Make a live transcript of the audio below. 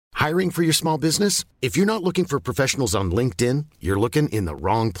Hiring for your small business? If you're not looking for professionals on LinkedIn, you're looking in the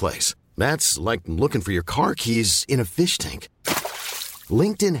wrong place. That's like looking for your car keys in a fish tank.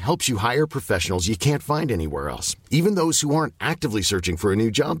 LinkedIn helps you hire professionals you can't find anywhere else, even those who aren't actively searching for a new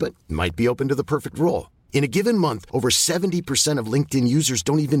job but might be open to the perfect role. In a given month, over 70% of LinkedIn users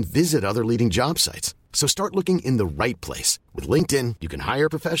don't even visit other leading job sites. So start looking in the right place. With LinkedIn, you can hire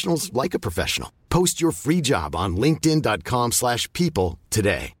professionals like a professional. Post your free job on linkedin.com/people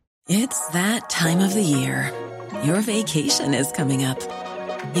today. It's that time of the year. Your vacation is coming up.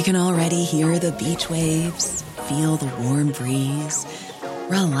 You can already hear the beach waves, feel the warm breeze,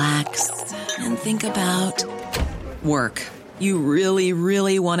 relax, and think about work. You really,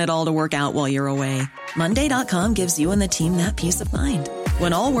 really want it all to work out while you're away. Monday.com gives you and the team that peace of mind.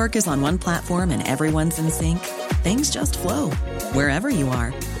 When all work is on one platform and everyone's in sync, things just flow. Wherever you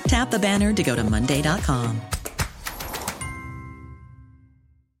are, tap the banner to go to Monday.com.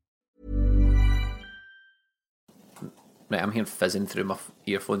 Right, I'm hearing fizzing through my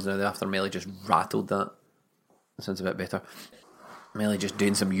earphones now after Melly just rattled that. That sounds a bit better. Melly just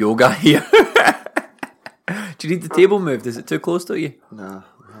doing some yoga here. Do you need the table moved? Is it too close to you? Nah,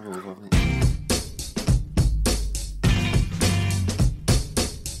 I'm over it.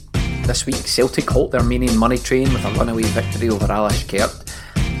 This week, Celtic halt their Armenian money train with a runaway victory over Alashkert.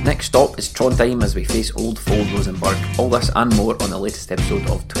 Next stop is Trondheim as we face Old Foe Rosenborg. All this and more on the latest episode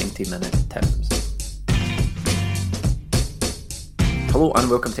of 20 Minute Tims. Hello and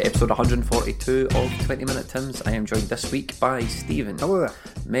welcome to episode 142 of 20 Minute Tims. I am joined this week by Stephen. Hello there.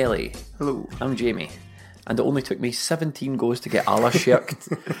 Melly. Hello. I'm Jamie. And it only took me 17 goes to get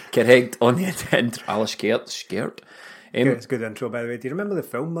Alashkert correct on the end. Alashkert. It's a good intro, by the way. Do you remember the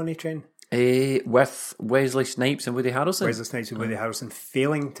film Money Train? With Wesley Snipes and Woody Harrelson? Wesley Snipes and Woody Harrelson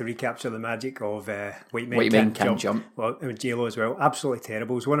failing to recapture the magic of White Men Can't Jump. Well, and J-Lo as well. Absolutely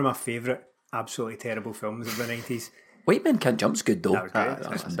terrible. It was one of my favourite absolutely terrible films of the 90s. White Men Can't Jump's good though. That was great.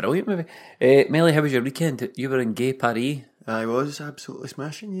 That's a brilliant movie. Melly, how was your weekend? You were in Gay Paris. I was absolutely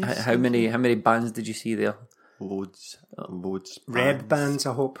smashing, yes. How many bands did you see there? Loads. Red bands,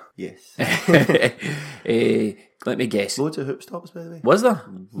 I hope. Yes. Let me guess. Loads of hoop stops, by the way. Was there?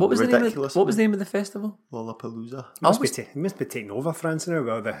 What was the Ridiculous. name of the festival? Lollapalooza. He must be taking over France now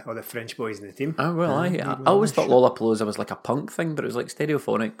with all the French boys in the team. Oh, well, I always thought Lollapalooza was like a punk thing, but it was like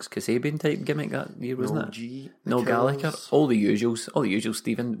Stereophonics, Kasabian type gimmick that year, wasn't it? G, No Gallagher. All the usuals,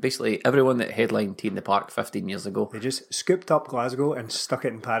 Stephen. Basically, everyone that headlined Tea in the Park 15 years ago. They just scooped up Glasgow and stuck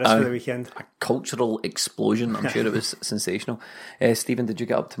it in Paris for the weekend. A cultural explosion. I'm sure it was sensational. Stephen, did you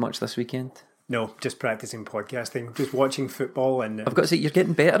get up to much this weekend? No, just practicing podcasting, just watching football, and I've got to say, you're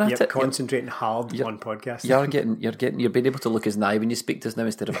getting better at it. Concentrating hard on podcasting. You're being able to look as nigh when you speak to us now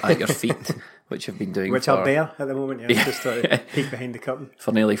instead of at your feet, which you've been doing. Which are bare at the moment. Yeah, just to peek behind the curtain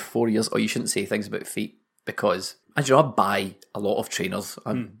for nearly 4 years. Oh, you shouldn't say things about feet because, as you know, I buy a lot of trainers.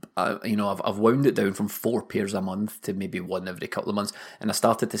 I've wound it down from 4 pairs a month to maybe 1 every couple of months, and I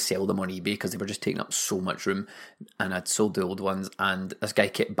started to sell them on eBay because they were just taking up so much room, and I'd sold the old ones, and this guy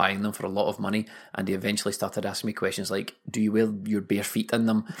kept buying them for a lot of money, and he eventually started asking me questions like, do you wear your bare feet in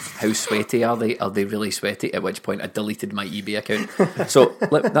them? How sweaty are they? Are they really sweaty? At which point I deleted my eBay account. So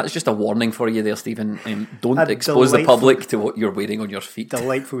that's just a warning for you there, Stephen. Don't expose the public to what you're wearing on your feet.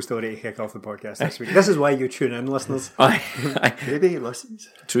 Delightful story to kick off the podcast this week. This is why you tune in, listeners. Maybe he listens.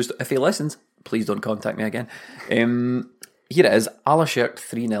 True. If he listens, please don't contact me again. Here it is. Alashkert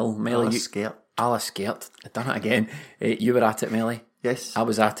 3-0. Melly, Alashkert. I've done it again. You were at it, Melly. Yes. I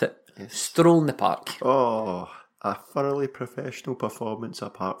was at it. Yes. Stroll in the park. Oh, a thoroughly professional performance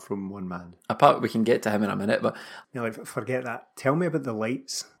apart from one man. We can get to him in a minute, but forget that. Tell me about the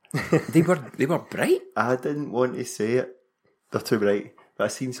lights. they were bright. I didn't want to say it. They're too bright. But I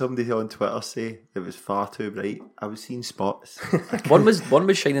seen somebody on Twitter say it was far too bright. I was seeing spots. one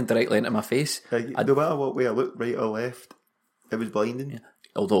was shining directly into my face. No matter what way I looked, right or left, it was blinding. Yeah.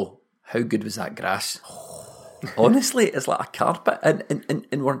 Although, how good was that grass? Honestly, it's like a carpet. And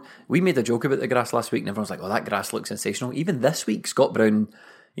we made a joke about the grass last week, and everyone's like, "Oh, that grass looks sensational." Even this week, Scott Brown,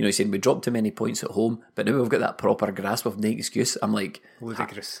 he's saying we dropped too many points at home, but now we've got that proper grass with no excuse. I'm like,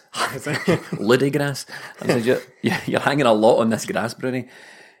 ludicrous. Ludigrass. I'm saying, you're hanging a lot on this grass, Bruni.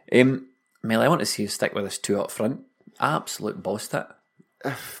 Mel, I want to see you stick with us 2 up front. Absolute boss it.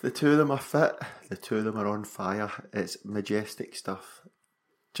 If the 2 of them are fit, the 2 of them are on fire. It's majestic stuff.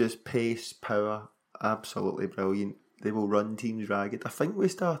 Just pace, power, absolutely brilliant. They will run teams ragged. I think we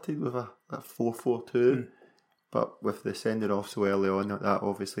started with a 4-4-2. But with the sending off so early on, that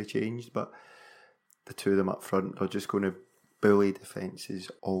obviously changed. But the 2 of them up front are just going to bully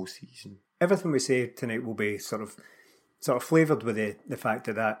defences all season. Everything we say tonight will be sort of flavoured with the fact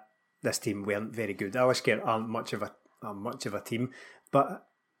that this team weren't very good. Alashkert aren't much of a team, but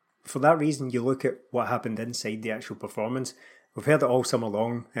for that reason, you look at what happened inside the actual performance. We've heard it all summer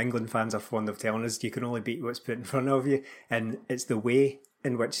long. England fans are fond of telling us you can only beat what's put in front of you, and it's the way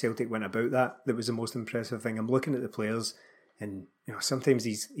in which Celtic went about that was the most impressive thing. I'm looking at the players, and sometimes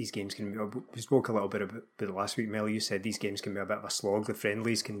these games can be. We spoke a little bit about it last week, Mel. You said these games can be a bit of a slog. The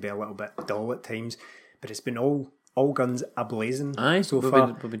friendlies can be a little bit dull at times, but it's been all guns a-blazing so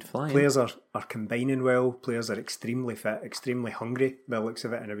far. We've been flying. Players are combining well. Players are extremely fit, extremely hungry by the looks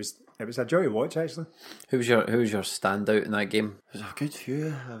of it, and it was a joy to watch, actually. Who was your standout in that game? There's a good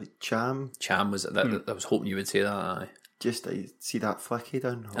few. Cham. Cham was that. I was hoping you would say that. Aye. Just see that flick he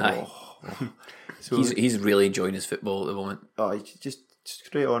done. So he's really enjoying his football at the moment. He's just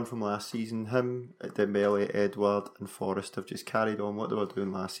straight on from last season. Him, Dembele, Edouard and Forrest have just carried on what they were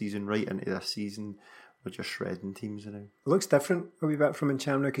doing last season right into this season. We're just shredding teams now. It looks different a wee bit from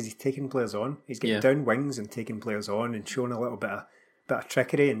Cham now because he's taking players on. He's getting down wings and taking players on and showing a little bit of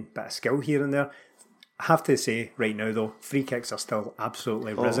trickery and bit of skill here and there. I have to say right now though, free kicks are still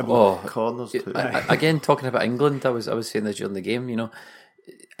absolutely risible. Corners too. Again, talking about England, I was saying this during the game.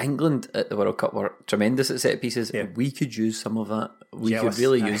 England at the World Cup were tremendous at set pieces. Yeah. We could use some of that. We could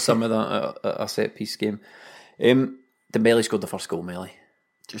really use some of that at a set piece game. Dembele scored the first goal, Melly.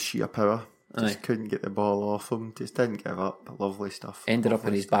 Just sheer power. Just couldn't get the ball off him. Just didn't give up. Lovely stuff. Ended up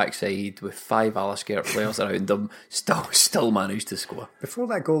on his backside with 5 Alashkert players around him. Still managed to score. Before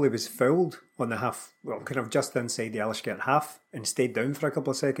that goal, he was fouled on the half, kind of just inside the Alashkert half, and stayed down for a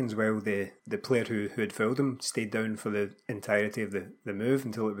couple of seconds while the player who had fouled him stayed down for the entirety of the move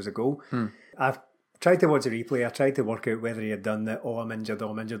until it was a goal. I've tried to watch a replay. I tried to work out whether he had done the I'm injured.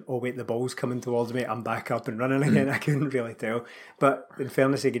 Oh wait, the ball's coming towards me, I'm back up and running again. I couldn't really tell, but in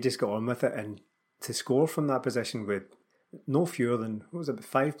fairness, he just got on with it, and to score from that position with no fewer than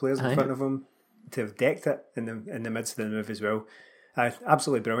 5 players in front of him, to have decked it in the midst of the move as well,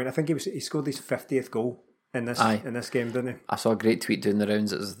 absolutely brilliant. I think he scored his 50th goal in this game, didn't he? I saw a great tweet doing the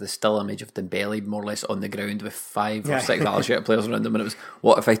rounds. It was the still image of Dembele more or less on the ground with 5 or 6 Alashkert players around him, and it was,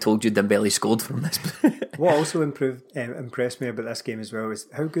 what if I told you Dembele scored from this? What also impressed me about this game as well is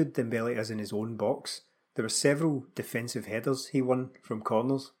how good Dembele is in his own box. There were several defensive headers he won from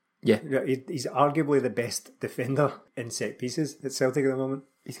corners. Yeah, he's arguably the best defender in set pieces at Celtic at the moment.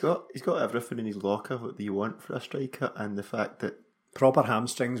 He's got everything in his locker what you want for a striker, and the fact that proper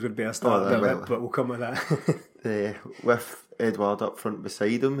hamstrings would be a start, but we'll come with that. With Edouard up front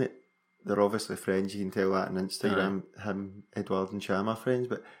beside him, they're obviously friends. You can tell that on Instagram. Him, Edouard and Cham are friends,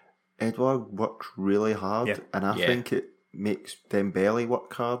 but Edouard works really hard, and I think it makes Dembele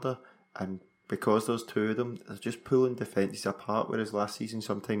work harder. And because there's 2 of them, they're just pulling defences apart. Whereas last season,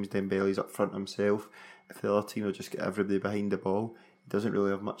 sometimes Dembele's up front himself. If the other team will just get everybody behind the ball, he doesn't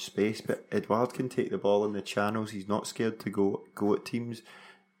really have much space. But Edouard can take the ball in the channels. He's not scared to go at teams,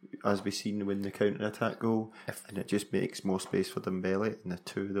 as we've seen when the counter-attack goal, and it just makes more space for Dembele, and the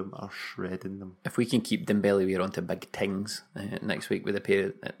 2 of them are shredding them. If we can keep Dembele, we're on to big things next season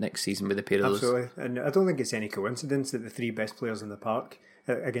with a pair of those. Absolutely, and I don't think it's any coincidence that the 3 best players in the park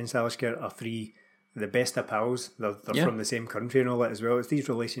against Alashkert are 3 the best of pals. They're from the same country and all that as well. It's these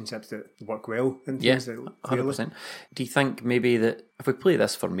relationships that work well in teams. 100%. Do you think maybe that if we play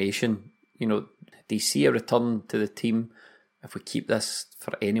this formation, do you see a return to the team if we keep this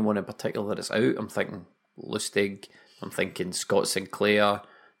for anyone in particular that's out? I'm thinking Lustig, I'm thinking Scott Sinclair.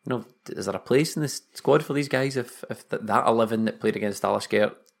 Is there a place in the squad for these guys if that 11 that played against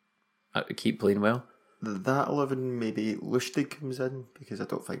Alashkert keep playing well? That 11, maybe Lustig comes in, because I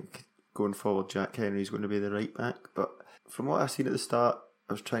don't think going forward Jack Henry's going to be the right back. But from what I've seen at the start,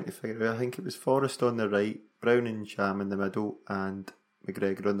 I was trying to figure out, I think it was Forrest on the right, Brown and Cham in the middle, and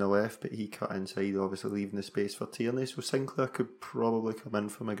McGregor on the left, but he cut inside, obviously leaving the space for Tierney. So Sinclair could probably come in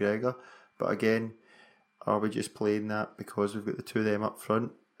for McGregor. But again, are we just playing that because we've got the 2 of them up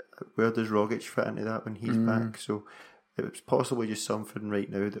front? Where does Rogic fit into that when he's back? So it's possibly just something right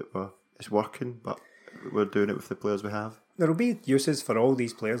now that it's working, but we're doing it with the players we have. There will be uses for all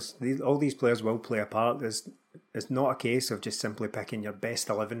these players. All these players will play a part. It's not a case of just simply picking your best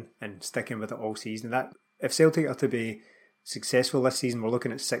 11 and sticking with it all season. That if Celtic are to be successful this season, we're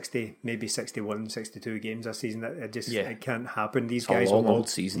looking at 60, maybe 61, 62 games this season. It can't happen. These guys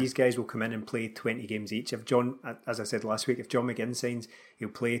will come in and play 20 games each. If John, as I said last week, if John McGinn signs, he'll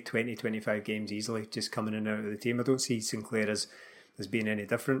play 20, 25 games easily, just coming in and out of the team. I don't see Sinclair as being any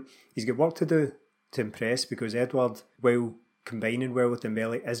different. He's got work to do to impress, because Edouard, while combining well with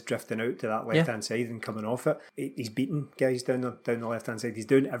Dembele, is drifting out to that left-hand side and coming off it. He's beating guys down the left-hand side. He's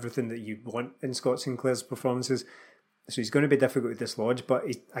doing everything that you want in Scott Sinclair's performances. So he's going to be difficult to dislodge, but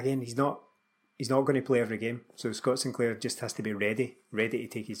he's not going to play every game. So Scott Sinclair just has to be ready to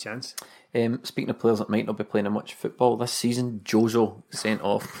take his chance. Speaking of players that might not be playing much football this season, Jozo sent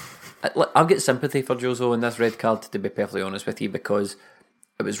off. I'll get sympathy for Jozo in this red card, to be perfectly honest with you, because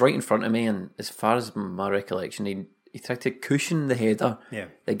it was right in front of me, and as far as my recollection, he tried to cushion the header. Yeah.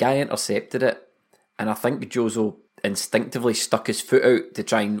 The guy intercepted it, and I think Jozo instinctively stuck his foot out to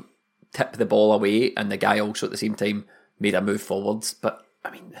try and tip the ball away, and the guy also at the same time made a move forwards. But I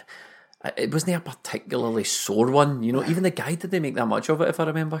mean, it wasn't a particularly sore one, you know. Even the guy didn't make that much of it, if I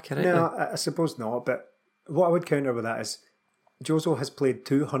remember correctly. No, I suppose not. But what I would counter with that is Jozo has played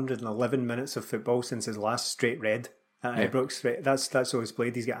 211 minutes of football since his last straight red at Ibrox. Right? That's all he's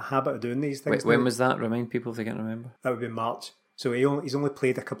played. He's got a habit of doing these things. When was that? Remind people if they can't remember. That would be March. So he's only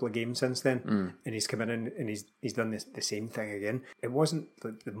played a couple of games since then, and he's come in and he's done the same thing again. It wasn't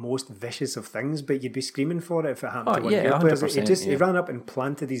the most vicious of things, but you'd be screaming for it if it happened to one of your players. He ran up and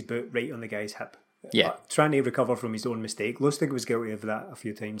planted his boot right on the guy's hip. Yeah. Trying to recover from his own mistake. Lustig was guilty of that a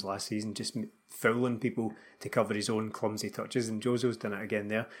few times last season, just fouling people to cover his own clumsy touches, and Jozo's done it again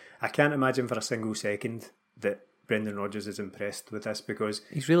there. I can't imagine for a single second that Brendan Rodgers is impressed with this, because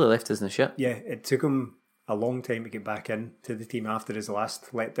he's really left us in the shit. Yeah, it took him a long time to get back into the team after his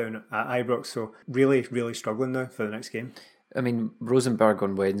last letdown at Ibrox, so really, really struggling now for the next game. I mean, Rosenborg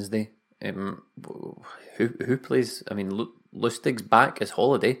on Wednesday. Who plays? I mean, Lustig's back. Is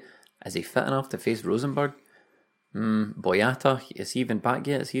Holiday? Is he fit enough to face Rosenborg? Boyata, is he even back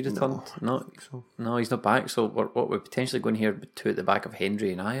yet? Is he returned? No, he's not back. So what we're potentially going to hear two at the back of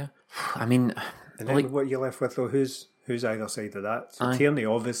Hendry and Aya. I mean, and then what you're left with though, who's either side of that? So Tierney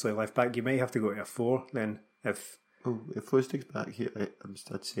obviously left back. You might have to go to a 4 then if Lustig's back here.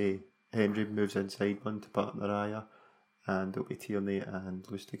 I'd say Hendry moves inside one to partner Aya, and it'll be Tierney and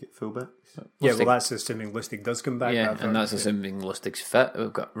Lustig at fullback. Yeah, well, that's assuming Lustig does come back. Yeah, and that's assuming Lustig's fit.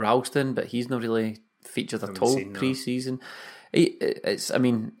 We've got Ralston, but he's not really featured at all pre-season.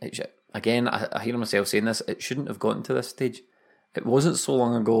 Again, I hear myself saying this, it shouldn't have gotten to this stage. It wasn't so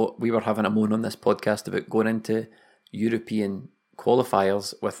long ago we were having a moan on this podcast about going into European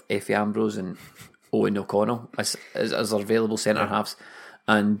qualifiers with Effie Ambrose and Owen O'Connell as our available centre-halves,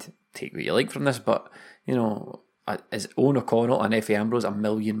 and take what you like from this, but, you know, is Owen O'Connell and Effie Ambrose a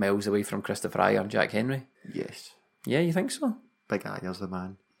million miles away from Christopher Ayer and Jack Henry? Yes. Yeah, you think so? Big Ayer's the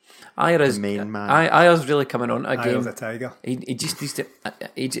man. Ayer's the main man. Ayer's really coming on a game. Ayer's the tiger. He just needs to.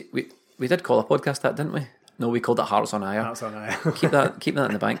 We did call a podcast that, didn't we? No, we called it Hearts on Ayer. Hearts on Ayer. keep that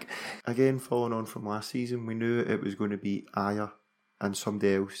in the bank. Again, following on from last season, we knew it was going to be Ayer and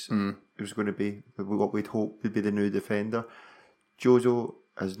somebody else. It was going to be what we'd hope would be the new defender. Jozo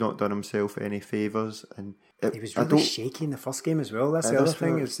has not done himself any favours, and he was really shaky in the first game as well. That's the other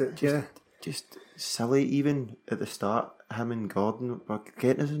thing. Is that just silly. Even at the start, him and Gordon were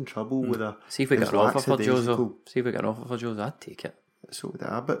getting us in trouble with a. See if we get an offer for Jozo. I'd take it. So would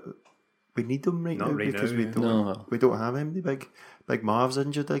I, but we need them right now because we don't have him. The big Marv's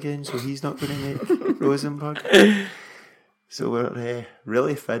injured again, so he's not going to make Rosenborg. So we're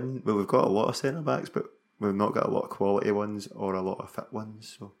really thin. Well, we've got a lot of centre backs, but we've not got a lot of quality ones or a lot of fit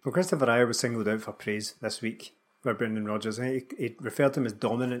ones. So. Well, Christopher Ayer was singled out for praise this week by Brendan Rodgers. He referred to him as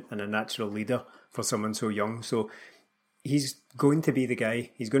dominant and a natural leader for someone so young. So he's going to be the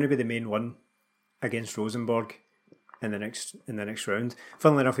guy. He's going to be the main one against Rosenborg in the next round.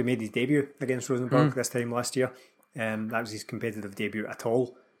 Funnily enough, he made his debut against Rosenborg this time last year. That was his competitive debut at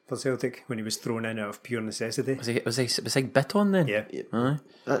all for Celtic when he was thrown in out of pure necessity. Was he bit on then? Yeah.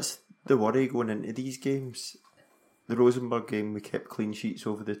 That's the worry going into these games. The Rosenborg game, we kept clean sheets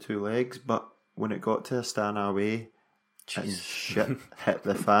over the two legs, but when it got to Astana away, and shit hit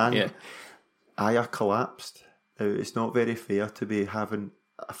the fan. Ayer collapsed. Now, it's not very fair to be having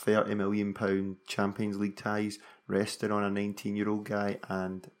a £30 million Champions League ties resting on a 19-year-old guy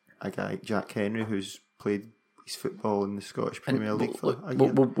and a guy, Jack Henry, who's played his football in the Scottish Premier League for a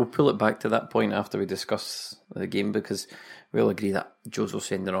year. We'll pull it back to that point after we discuss the game, because we'll agree that Jozo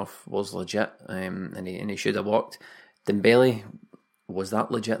sending off was legit, and he should have walked. Dembele, was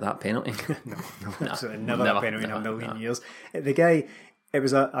that legit, that penalty? No, absolutely never a penalty in a million years. The guy, it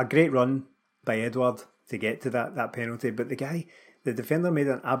was a great run by Edouard to get to that penalty, but the defender made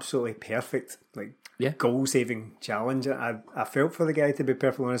an absolutely perfect goal-saving challenge. I felt for the guy, to be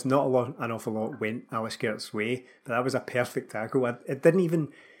perfectly honest. Not an awful lot went Alex Gert's way, but that was a perfect tackle. It didn't even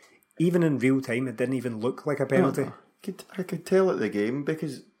in real time, it didn't even look like a penalty. No. I could tell at the game,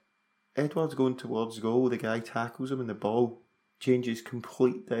 because Edouard's going towards goal, the guy tackles him and the ball changes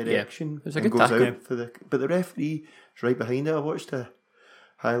complete direction. It was a good tackle. But the referee is right behind it. I watched the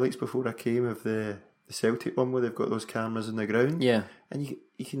highlights before I came of the the Celtic one where they've got those cameras on the ground. Yeah. And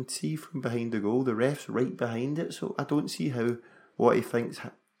you can see from behind the goal, the ref's right behind it. So I don't see what he thinks.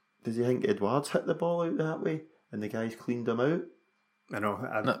 Does he think Edouard's hit the ball out that way and the guy's cleaned him out? I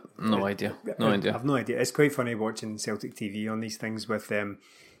know. No idea. No idea. I've no idea. It's quite funny watching Celtic TV on these things with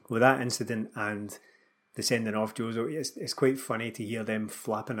that incident and the sending off Jozo. It's quite funny to hear them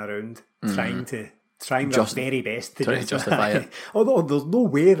flapping around, trying their very best to justify it. Although there's no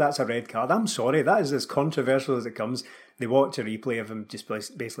way that's a red card. I'm sorry, that is as controversial as it comes. They watch a replay of him just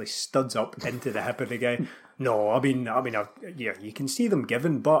basically studs up into the hip of the guy. No, I mean, yeah, you can see them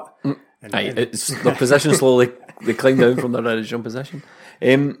giving, but it's their position slowly. They climb down from their original position.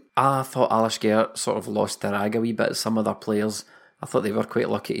 I thought Alashkert sort of lost their rag a wee bit. Some of their players, I thought they were quite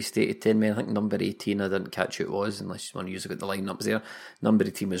lucky to stay to 10 men. I think number 18, I didn't catch who it was, unless you want to use it, the lineups there. Number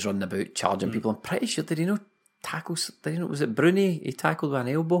 18 was running about, charging people. I'm pretty sure, did he not tackle, was it Bruni? He tackled with an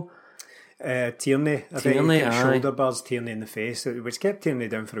elbow? Tierney, I think he got shoulder bars Tierney in the face, which kept Tierney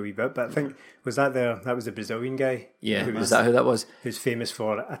down for a wee bit. But I think that was the Brazilian guy. Yeah, was that who that was? Who's famous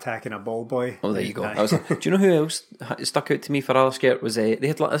for attacking a ball boy. Oh, there you go. Do you know who else stuck out to me for Alashkert was they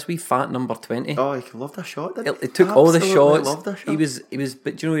had like this wee fat number 20. Oh, he loved a shot. Didn't he? It took all the shots. Loved a shot. He was.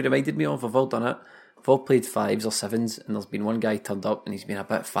 But do you know who he reminded me of? I've all done it. I've all played 5s or 7s, and there's been one guy turned up, and he's been a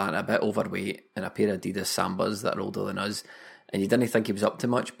bit fat, a bit overweight, and a pair of Adidas Sambas that are older than us. And you didn't think he was up to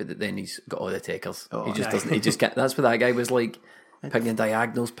much, but then he's got all the takers. He just doesn't. He just get. That's what that guy was like, pinging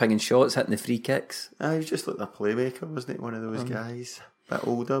diagonals, pinging shots, hitting the free kicks. He was just like a playmaker, wasn't he? One of those guys, a bit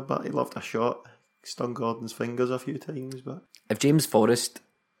older, but he loved a shot. Stung Gordon's fingers a few times. But if James Forrest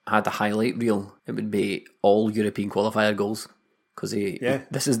had a highlight reel, it would be all European qualifier goals because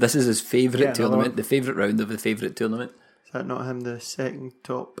this is his favourite tournament, the favourite round of the favourite tournament. Is that not him the second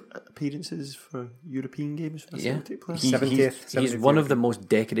top appearances for European games for Celtic players? 70th. He's one of the most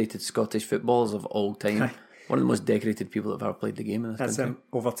decorated Scottish footballers of all time. One of the most decorated people that have ever played the game in this country. That's him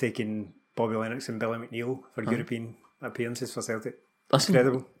overtaking Bobby Lennox and Billy McNeil for European appearances for Celtic. Listen,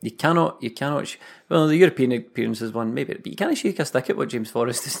 incredible. You cannot. Well, the European appearances one maybe, but you can't shake a stick at what James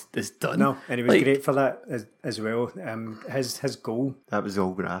Forrest has done. No, and he was great for that as well. His goal. That was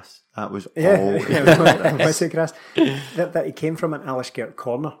all grass. That was all grass. That he came from an Alashkert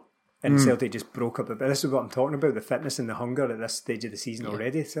corner, and Celtic just broke up. But this is what I'm talking about: the fitness and the hunger at this stage of the season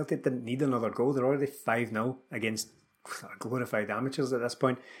already. Celtic didn't need another goal. They're already 5-0 against glorified amateurs at this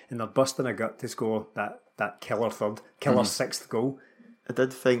point, and they're busting a gut to score that killer sixth goal. I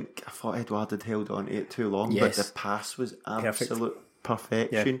thought Edouard had held on to it too long, but the pass was absolute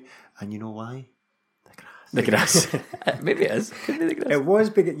perfection. And you know why? The grass. Maybe it is. Could be the grass. It was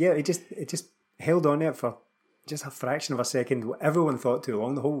big. Yeah, it just held on to it for just a fraction of a second. Everyone thought too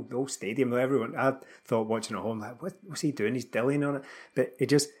long. The whole stadium, everyone. I thought watching at home, like, what's he doing? He's dillying on it, but it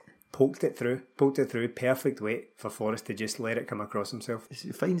just poked it through. Perfect weight for Forrest to just let it come across himself.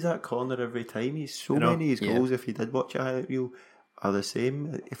 He finds that corner every time. He's so many of his goals. If you did watch a highlight reel, are the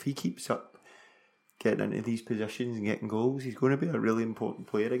same. If he keeps up getting into these positions and getting goals, he's going to be a really important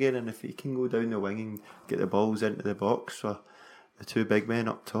player again. And if he can go down the wing and get the balls into the box for the two big men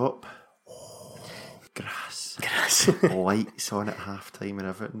up top, grass, lights on at half time and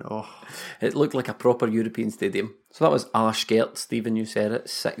everything. It looked like a proper European stadium. So that was Alashkert. Stephen, you said it,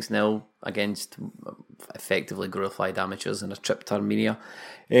 6-0 against effectively glorified amateurs in a trip to Armenia.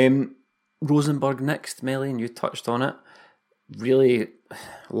 Rosenborg next, Melly, and you touched on it. Really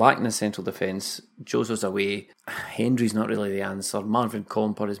lacking in central defence. Jozo's away. Hendry's not really the answer. Marvin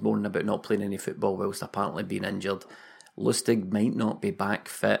Comper is moaning about not playing any football whilst apparently being injured. Lustig might not be back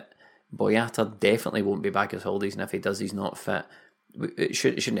fit. Boyata definitely won't be back his holidays, and if he does, he's not fit. It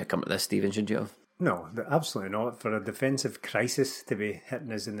shouldn't have come to this, Stephen, should you have? No, absolutely not. For a defensive crisis to be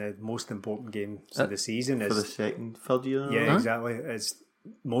hitting us in the most important game of the season for the third year. Yeah, exactly. It's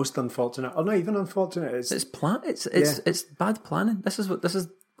most unfortunate, or not even unfortunate. It's bad planning. This is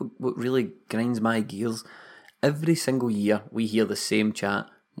what really grinds my gears. Every single year we hear the same chat.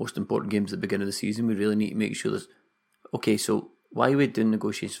 Most important games at the beginning of the season. We really need to make sure there's okay. So why are we doing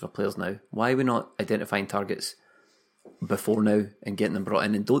negotiations for players now? Why are we not identifying targets before now and getting them brought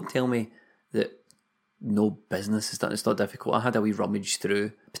in? And don't tell me that no business is done. It's not difficult. I had a wee rummage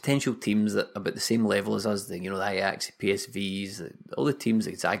through potential teams that are about the same level as us, the Ajax, the PSVs, all the teams,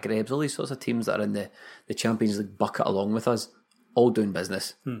 the Zagrebs, all these sorts of teams that are in the Champions League bucket along with us, all doing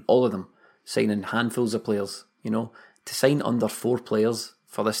business. All of them signing handfuls of players. To sign under 4 players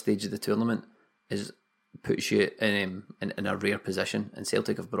for this stage of the tournament puts you in a rare position. And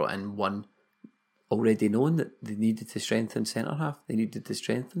Celtic have brought in one, already knowing that they needed to strengthen centre half. They needed to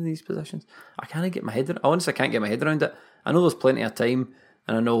strengthen these positions. I honestly can't get my head around it. I know there's plenty of time,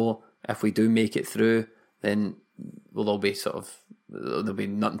 and I know If we do make it through, then we'll all be there'll be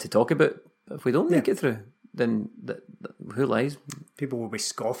nothing to talk about. If we don't make it through, then who lies? People will be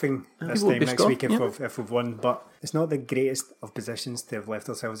scoffing this People will time be next week scoffing, if we've won, but it's not the greatest of positions to have left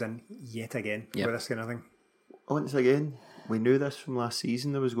ourselves in yet again with this kind of thing. Once again, we knew this from last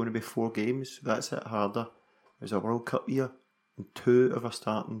season. There was going to be 4 games, so that's it harder. It was a World Cup year, and 2 of our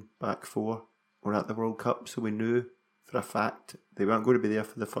starting back 4 were at the World Cup, so we knew for a fact they weren't going to be there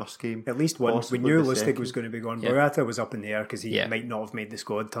for the first game. At least one. We knew Lustig was going to be gone. Yeah. Boyata was up in the air because he might not have made the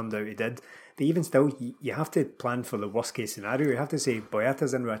squad. Turned out he did. But even still, you have to plan for the worst case scenario. You have to say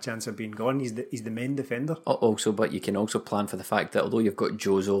Boyata's in with a chance of being gone. He's the main defender. Also, but you can also plan for the fact that although you've got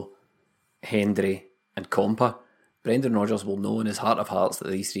Jozo, Hendry and Compa, Brendan Rodgers will know in his heart of hearts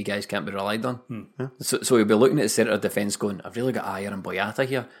that these 3 guys can't be relied on. So he'll be looking at the centre of defence going, I've really got Ajer and Boyata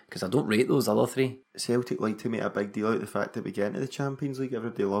here because I don't rate those other 3. Celtic like to make a big deal out of the fact that we get into the Champions League.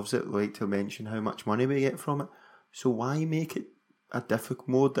 Everybody loves it. They like to mention how much money we get from it. So why make it a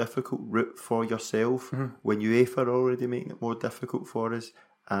more difficult route for yourself when UEFA are already making it more difficult for us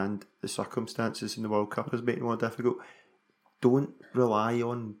and the circumstances in the World Cup is making it more difficult? Don't rely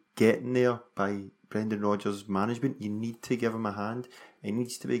on getting there by Brendan Rodgers' management. You need to give him a hand. He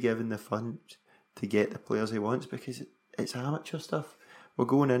needs to be given the funds to get the players he wants because it's amateur stuff. We're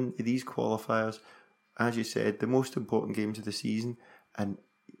going into these qualifiers, as you said, the most important games of the season, and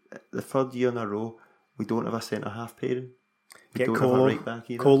the 3rd year in a row we don't have a centre-half pairing. We don't have a right back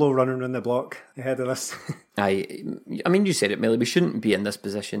either. Colo running around the block ahead of us. I mean, you said it, Millie. We shouldn't be in this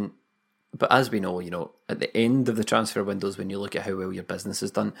position. But as we know, at the end of the transfer windows, when you look at how well your business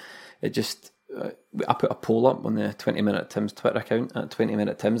is done, it just... I put a poll up on the 20 Minute Tim's Twitter account at 20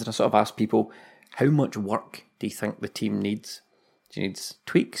 Minute Tim's, and I sort of asked people, how much work do you think the team needs? Do it need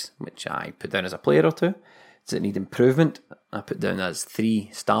tweaks, which I put down as a player or 2? Does it need improvement? I put down as 3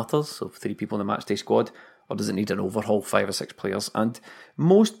 starters, so 3 people in the matchday squad. Or does it need an overhaul, 5 or 6 players? And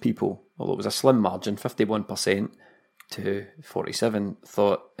most people, although it was a slim margin, 51% to 47%,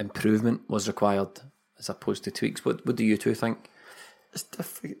 thought improvement was required as opposed to tweaks. What do you 2 think? It's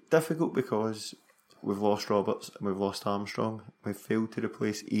difficult because we've lost Roberts and we've lost Armstrong. We've failed to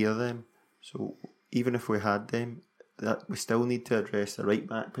replace either of them. So even if we had them, that we still need to address the right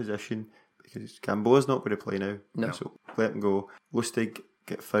back position because Gamboa's not going to play now. No. So let him go. Lustig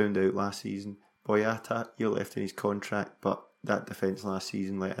get found out last season. Boyata, you're left in his contract, but that defence last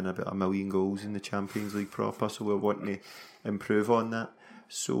season let in about 1 million goals in the Champions League proper, so we're wanting to improve on that.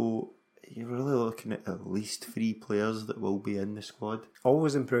 So you're really looking at least 3 players that will be in the squad.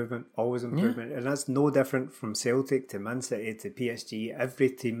 Always improvement. And that's no different from Celtic to Man City to PSG. Every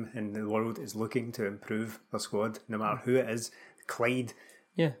team in the world is looking to improve their squad, no matter who it is. Clyde,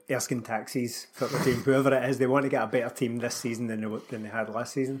 Erskine Taxis for the team, whoever it is, they want to get a better team this season than they had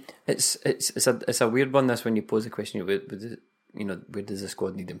last season. It's a weird one, this, when you pose the question, where does the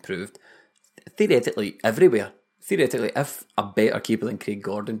squad need improved? Theoretically, everywhere. Theoretically, if a better keeper than Craig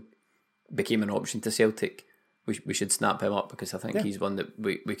Gordon became an option to Celtic, we should snap him up because I think he's one that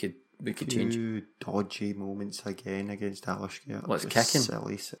we could change. 2 dodgy moments again against Alashkert. What's kicking?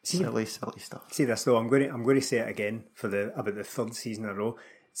 Silly stuff. See this though, I'm going to say it again for about the 3rd season in a row.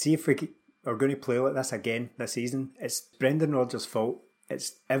 See if we are going to play like this again this season. It's Brendan Rodgers' fault.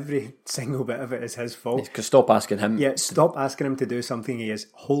 It's every single bit of it is his fault. Because stop asking him. Yeah, stop asking him to do something he is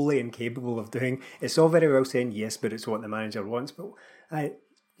wholly incapable of doing. It's all very well saying yes, but it's what the manager wants. But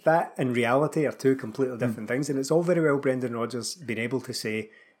that and reality are 2 completely different things. And it's all very well Brendan Rodgers being able to say,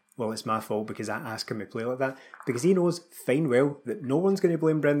 well, it's my fault because I asked him to play like that. Because he knows fine well that no one's going to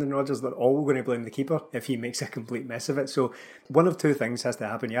blame Brendan Rodgers. They're all going to blame the keeper if he makes a complete mess of it. So one of 2 things has to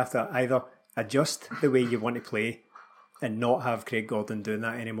happen. You have to either adjust the way you want to play and not have Craig Gordon doing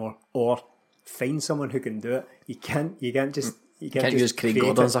that anymore, or find someone who can do it. You can't just use Craig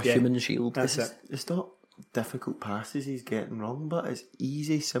Gordon as a human shield. That's it. It's not difficult passes he's getting wrong, but it's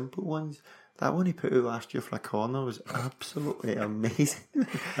easy, simple ones. That one he put out last year for a corner was absolutely amazing.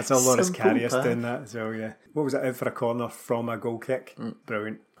 That's all Loris Simple Karius pass. doing that as well, yeah. What was it, out for a corner from a goal kick?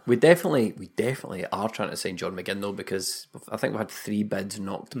 Brilliant. We definitely are trying to sign John McGinn though, because I think we've had 3 bids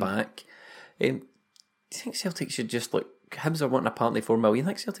knocked back. Do you think Celtic should just, like, Hibs are wanting apparently 4 million? I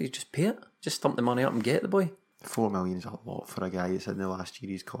think Celtic should just pay it, just stump the money up and get the boy. 4 million is a lot for a guy that's in the last year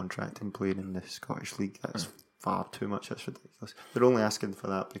of his contract and playing in the Scottish League. That's far too much. That's ridiculous. They're only asking for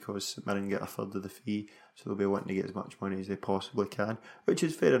that because St Mirren get a third of the fee, so they'll be wanting to get as much money as they possibly can, which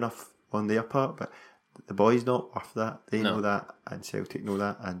is fair enough on their part, but the boy's not worth that. They know that, and Celtic know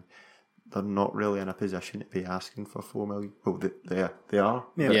that, and they're not really in a position to be asking for 4 million. Well, they are.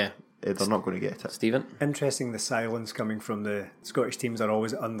 Yeah. they're not going to get it. Stephen? Interesting the silence coming from the Scottish teams are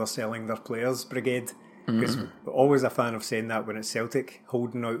always underselling their players brigade. Because we're always a fan of saying that when it's Celtic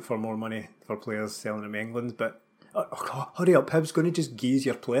holding out for more money for players selling them England. But hurry up, Hibs going to just geese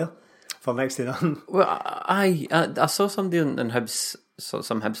your player for next to nothing. Well, I saw somebody in Hibs,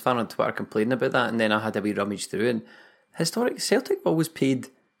 some Hibs fan on Twitter complaining about that, and then I had a wee rummage through. And historic Celtic have always paid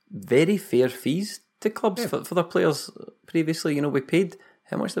very fair fees to clubs for their players previously. You know, we paid,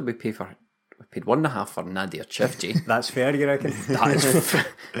 how much did we pay for? We paid 1.5 for Nadir Chifji. That's fair, you reckon?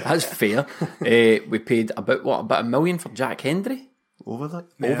 That's fair. We paid about $1 million for Jack Hendry. Over that?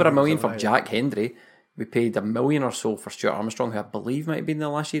 Over $1 million for Jack Hendry. We paid $1 million or so for Stuart Armstrong, who I believe might have been the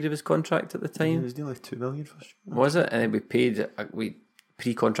last year of his contract at the time. It was nearly $2 million for Stuart. Was it? And then we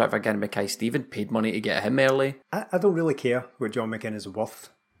pre-contract for Gary Mackay-Steven, paid money to get him early. I don't really care what John McGinn is worth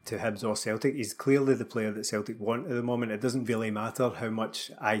to Hibs or Celtic. He's clearly the player that Celtic want at the moment. It doesn't really matter how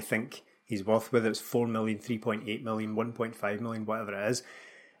much I think he's worth, whether it's 4 million, 3.8 million, 1.5 million, whatever it is.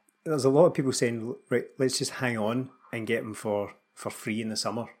 There's a lot of people saying, right, let's just hang on and get him for free in the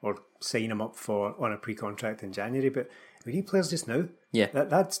summer or sign him up on a pre-contract in January. But we need players just now. Yeah.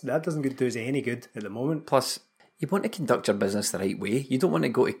 That doesn't do us any good at the moment. Plus, you want to conduct your business the right way. You don't want to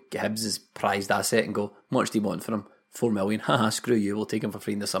go to Hibs' prized asset and go, how much do you want for him? 4 million. Haha, screw you, we'll take him for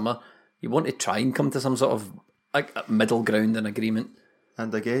free in the summer. You want to try and come to some sort of like middle ground and agreement.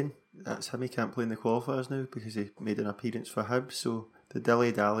 And again, that's him. He can't play in the qualifiers now because he made an appearance for Hibs. So the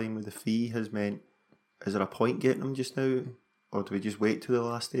dilly-dallying with the fee has meant, is there a point getting him just now? Or do we just wait till the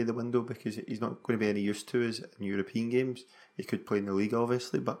last day of the window because he's not going to be any use to us in European games? He could play in the league,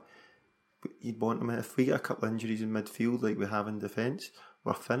 obviously, but you'd want him. If we get a couple of injuries in midfield like we have in defence,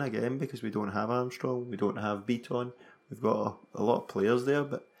 we're thin again because we don't have Armstrong, we don't have Beaton. We've got a lot of players there,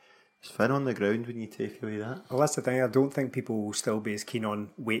 but it's thin on the ground when you take away that. Well, that's the thing. I don't think people will still be as keen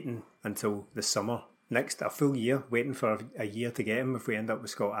on waiting until the summer. Next, a full year, waiting for a year to get him if we end up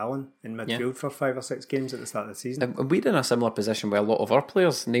with Scott Allen in midfield for 5 or 6 games at the start of the season. And we're in a similar position with a lot of our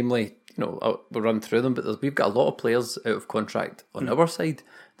players, namely, you know, we'll run through them, but we've got a lot of players out of contract on our side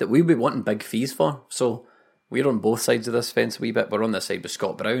that we'll be wanting big fees for. So we're on both sides of this fence a wee bit. We're on this side with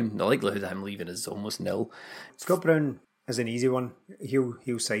Scott Brown. The likelihood of him leaving is almost nil. Scott Brown is an easy one. He'll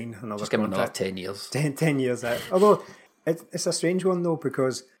sign another Just give him another contract. 10 years. 10 years out. Although, it's a strange one though,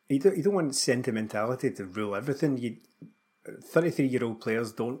 because you don't want sentimentality to rule everything. 33-year-old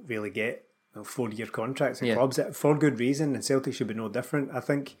players don't really get 4-year contracts in clubs for good reason, and Celtic should be no different. I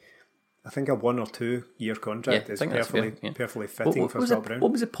think a 1 or 2 year contract is perfectly fitting for Scott Brown.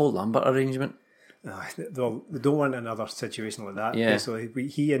 What was the Paul Lambert arrangement? They don't want another situation like that. Yeah. Basically,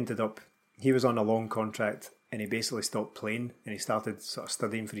 he was on a long contract and he basically stopped playing and he started sort of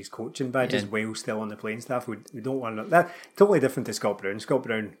studying for his coaching badges while still on the playing staff. We don't want that. Totally different to Scott Brown. Scott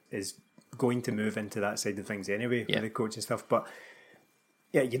Brown is going to move into that side of things anyway with the coaching stuff. But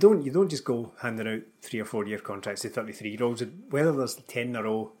yeah, you don't just go handing out 3 or 4 year contracts to 33-year-olds, whether there's 10 in a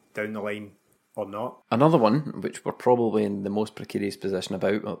row down the line or not. Another one, which we're probably in the most precarious position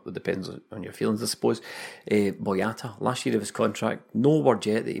about, well, it depends on your feelings, I suppose. Boyata, last year of his contract, no word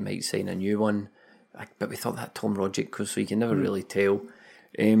yet that he might sign a new one, but we thought that Tom Rodgick was, so you can never really tell.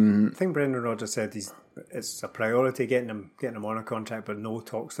 I think Brendan Rodgers said it's a priority getting him on a contract, but no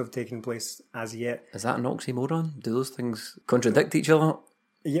talks have taken place as yet. Is that an oxymoron? Do those things contradict each other?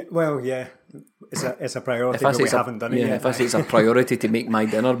 Yeah, well, yeah, it's a priority, but we haven't done it yet. If I say it's a priority to make my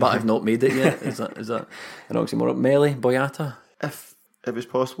dinner, but I've not made it yet, is that an oxymoron? Melly, Boyata? If it was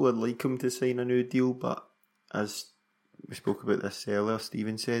possible, I'd like him to sign a new deal, but as we spoke about this earlier,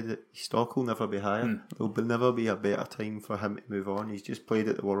 Stephen said that his stock will never be higher. There will never be a better time for him to move on. He's just played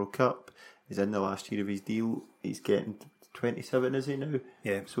at the World Cup. He's in the last year of his deal. He's getting 27, is he now?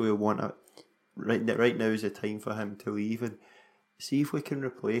 Yeah. So he'll want a... Right now is the time for him to leave and see if we can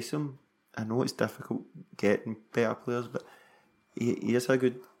replace him. I know it's difficult getting better players, but he is a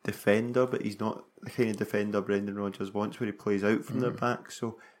good defender, but he's not the kind of defender Brendan Rodgers wants where he plays out from the back.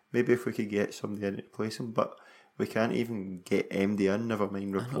 So maybe if we could get somebody in to replace him, but we can't even get MD in, never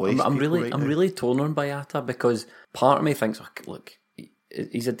mind replace I'm people really torn on Boyata because part of me thinks, look,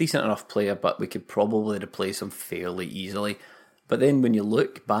 he's a decent enough player, but we could probably replace him fairly easily. But then when you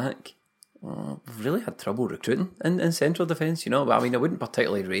look back, we've really had trouble recruiting in central defence, you know. But I mean, I wouldn't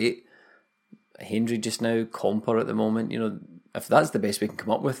particularly rate Hendry just now, Comper at the moment. You know, if that's the best we can come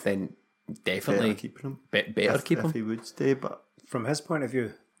up with, then definitely keeping him. Better keep him. If he would stay, but from his point of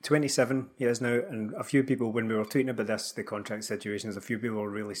view, 27 he is now, and a few people, when we were tweeting about this, the contract situations, a few people were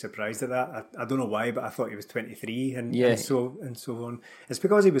really surprised at that. I don't know why, but I thought he was 23 and so on. It's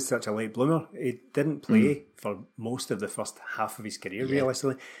because he was such a late bloomer. He didn't play for most of the first half of his career,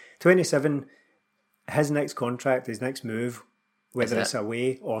 realistically. 27, his next contract, his next move, whether it's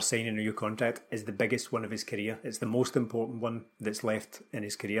away or signing a new contract, is the biggest one of his career. It's the most important one that's left in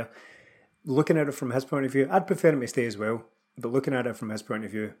his career. Looking at it from his point of view, I'd prefer him to stay as well. But looking at it from his point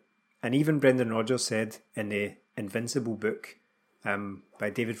of view, and even Brendan Rodgers said in the Invincible book by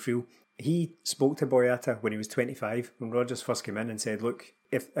David Friel, he spoke to Boyata when he was 25, when Rodgers first came in and said, look,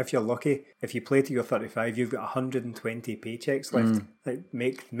 if you're lucky, if you play till you're 35, you've got 120 paychecks left. Like,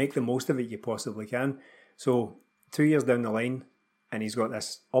 make the most of it you possibly can. So 2 years down the line, and he's got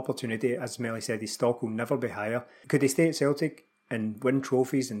this opportunity, as Melly said, his stock will never be higher. Could he stay at Celtic and win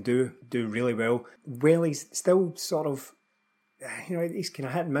trophies and do really well? Well, he's still sort of... he's kind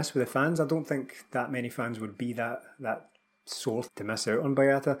of hit and miss with the fans. I don't think that many fans would be that sore to miss out on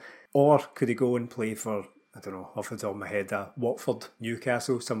Boyata. Or could he go and play for, I don't know, off the top of my head, Watford,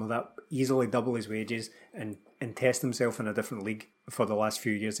 Newcastle, some of that, easily double his wages and test himself in a different league for the last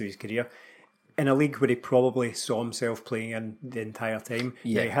few years of his career. In a league where he probably saw himself playing in the entire time.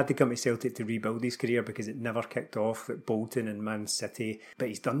 Yeah. He had to come to Celtic to rebuild his career because it never kicked off at Bolton and Man City. But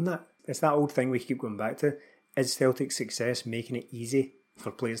he's done that. It's that old thing we keep going back to. Is Celtic's success making it easy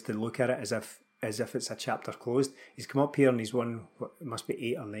for players to look at it as if it's a chapter closed? He's come up here and he's won, it must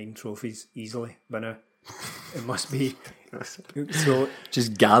be 8 or 9 trophies easily by now. It must be. So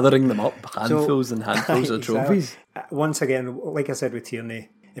just gathering them up, handfuls and handfuls of trophies. Once again, like I said with Tierney,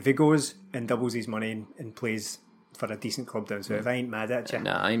 if he goes and doubles his money and plays for a decent club down south, I ain't mad at you.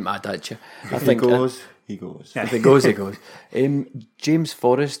 Nah, I ain't mad at you. If he goes, he goes. If he goes, he goes. James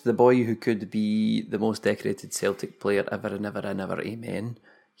Forrest, the boy who could be the most decorated Celtic player ever and ever and ever, amen.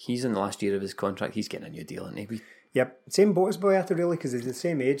 He's in the last year of his contract. He's getting a new deal, isn't he? Yep, same boat as Boyata really, because he's the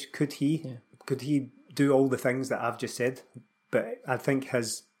same age. Could he do all the things that I've just said? But I think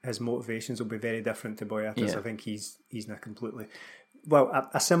his motivations will be very different to Boyata's. I think he's not completely... Well,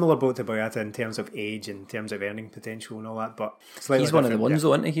 a similar boat to Boyata in terms of age, in terms of earning potential and all that, but he's one of the ones,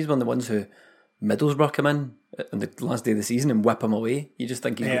 though, isn't he? He's one of the ones who Middlesbrough come in on the last day of the season and whip him away. You just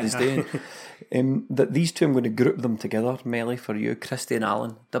think he's going to stay. That these two, I'm going to group them together, Melly, for you. Christie and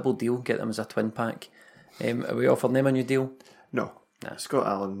Allen, double deal, get them as a twin pack. Are we offering them a new deal? No. Nah. Scott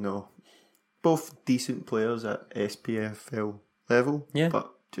Allen, no. Both decent players at SPFL level,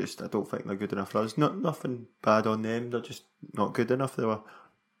 but just I don't think they're good enough for us. Nothing bad on them, they're just not good enough. They were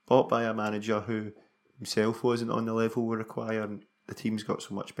bought by a manager who himself wasn't on the level we require, and the team's got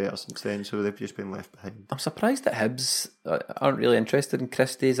so much better since then, so they've just been left behind. I'm surprised that Hibs aren't really interested in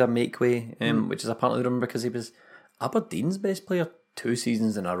Christie as a make-way, which is apparently rumor because he was Aberdeen's best player 2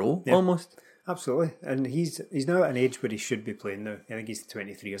 seasons in a row, almost. Absolutely, and he's now at an age where he should be playing now. I think he's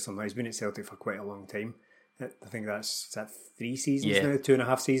 23 or something. He's been at Celtic for quite a long time. I think that's 3 seasons now,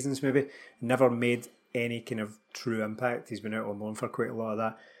 2.5 seasons maybe. Never made any kind of true impact. He's been out on loan for quite a lot of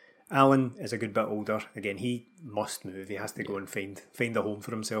that. Allen is a good bit older. Again, he must move. He has to go and find a home for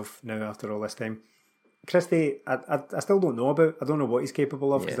himself now after all this time. Christie, I still don't know about. I don't know what he's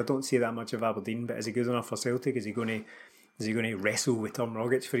capable of because I don't see that much of Aberdeen. But is he good enough for Celtic? Is he going to wrestle with Tom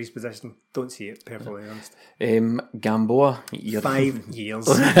Rogic for his position? Don't see it, perfectly honest. Gamboa, 5 years.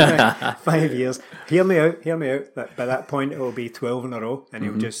 5 years. Hear me out. By that point, it will be 12 in a row, and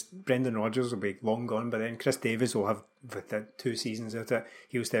he'll just... Brendan Rodgers will be long gone by then. Chris Davies will have, with the 2 seasons out it,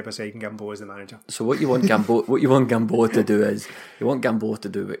 he'll step aside and Gamboa is the manager. So what you want Gamboa to do is, you want Gamboa to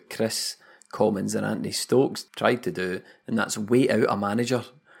do what Chris Commons and Anthony Stokes tried to do, and that's wait out a manager.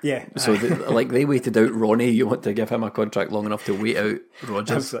 Yeah. So they waited out Ronnie. You want to give him a contract long enough to wait out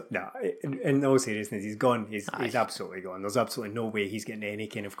Rodgers? No, in all seriousness, he's gone. He's absolutely gone. There's absolutely no way he's getting any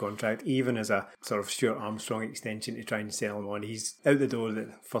kind of contract, even as a sort of Stuart Armstrong extension to try and sell him on. He's out the door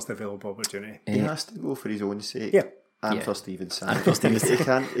the first available opportunity. He has to go for his own sake. Yeah. And for Steven's sake.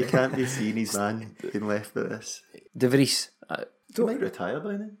 He can't be seen his man being left with this. De Vries. He might retire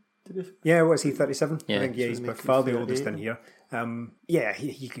by then. Yeah, what is he, 37? Yeah. I think he's by far the oldest in here.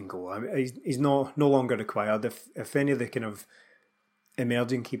 He can go. I mean, he's no longer required. If any of the kind of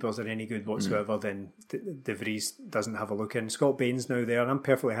emerging keepers are any good whatsoever, then De Vries doesn't have a look in. Scott Bain's now there. I'm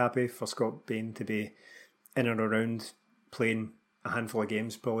perfectly happy for Scott Bain to be in and around playing a handful of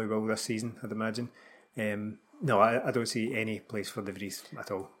games, probably will this season, I'd imagine. No, I don't see any place for De Vries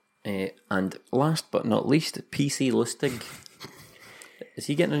at all. And last but not least, PC Lustig. Is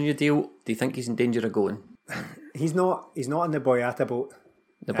he getting a new deal? Do you think he's in danger of going? He's not in the Boyata boat.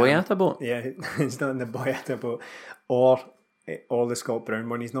 The Boyata boat? Yeah, he's not in the Boyata boat or all the Scott Brown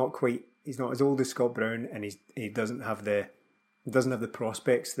one. He's not as old as Scott Brown, and he doesn't have the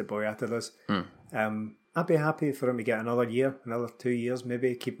prospects that Boyata does. I'd be happy for him to get another year, another 2 years,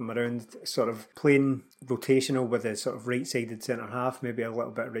 maybe keep him around, sort of playing rotational with a sort of right-sided centre half, maybe a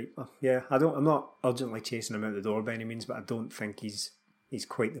little bit right. Yeah, I'm not urgently chasing him out the door by any means, but I don't think he's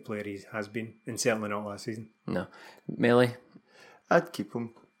quite the player he has been, and certainly not last season. No, Melly, I'd keep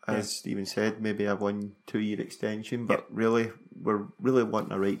him. As Stephen said, maybe a 1-2 year extension, but really, we're really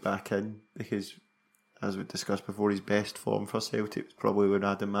wanting a right back in because, as we discussed before, his best form for Celtic was probably when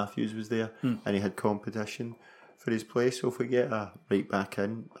Adam Matthews was there and he had competition for his place. So if we get a right back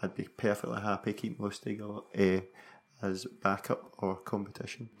in, I'd be perfectly happy keeping Lustig as backup or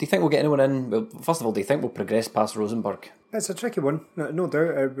competition. do you think we'll get anyone in? Well, first of all, do you think we'll progress past Rosenborg? It's a tricky one, no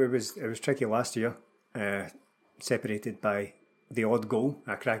doubt. It was tricky last year, separated by the odd goal,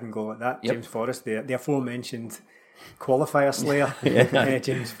 a cracking goal at that. Yep. James Forrest, the aforementioned qualifier slayer,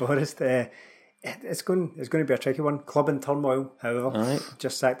 James Forrest. It's going to be a tricky one. Club in turmoil, however,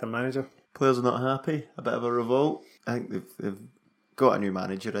 just sacked their manager. Players are not happy, a bit of a revolt. I think they've got a new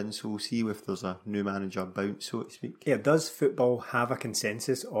manager in, so we'll see if there's a new manager bounce, so to speak. Yeah, does football have a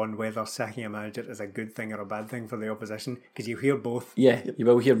consensus on whether sacking a manager is a good thing or a bad thing for the opposition? Because you hear both. Yeah, you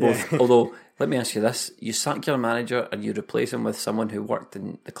will hear both. Although, let me ask you this. You sack your manager and you replace him with someone who worked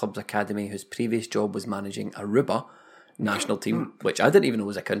in the club's academy whose previous job was managing Aruba national team, which I didn't even know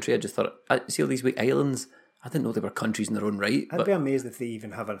was a country. I just thought, see all these wee islands? I didn't know they were countries in their own right. I'd be amazed if they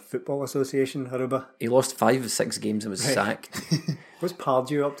even have a football association, Aruba. He lost 5 of 6 games and was sacked. What's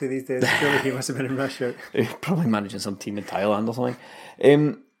Pardew up to these days? Surely he must have been in Russia. Probably managing some team in Thailand or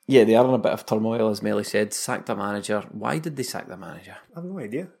something. Yeah, they are in a bit of turmoil, as Melly said. Sacked a manager. Why did they sack the manager? I have no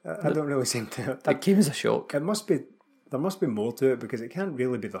idea. I don't really seem to. It came as a shock. There must be more to it because it can't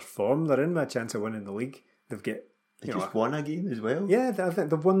really be their form. They're in with a chance of winning the league. They've got. They just won a game as well. Yeah, I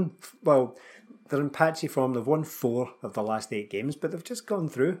think they've won. Well, they're in patchy form. They've won 4 of the last 8 games, but they've just gone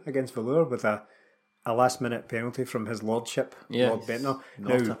through against Valour with a last-minute penalty from his lordship, Lord Bentner.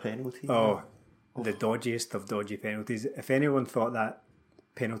 Not a penalty. Oh, the dodgiest of dodgy penalties. If anyone thought that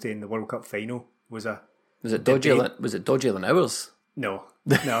penalty in the World Cup final was it dodgier than ours? No.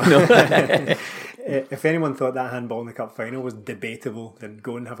 If anyone thought that handball in the cup final was debatable, then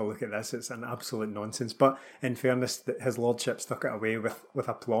go and have a look at this. It's an absolute nonsense. But in fairness, his lordship stuck it away with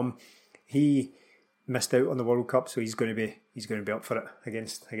aplomb. He missed out on the World Cup, so he's going to be up for it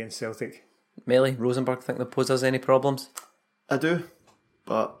against Celtic. Melly, Rosenborg, think they pose us any problems? I do,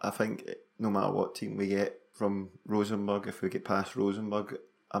 but I think no matter what team we get from Rosenborg, if we get past Rosenborg,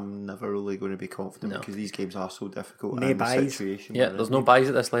 I'm never really going to be confident because these games are so difficult. No buys. Yeah, there's no buys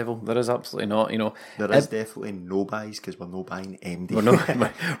at this level. There is absolutely not. There is definitely no buys because we're no buying MD.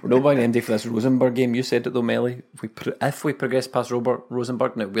 We're not buying MD for this Rosenborg game. You said it though, Melly. If we progress past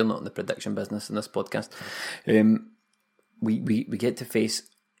Rosenborg, now we're not in the prediction business in this podcast. We get to face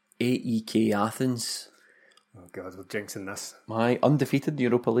AEK Athens. Oh God, we're jinxing this. Undefeated in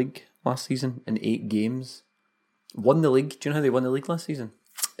Europa League last season in 8 games. Won the league. Do you know how they won the league last season?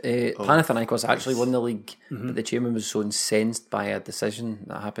 Panathinaikos actually won the league, but the chairman was so incensed by a decision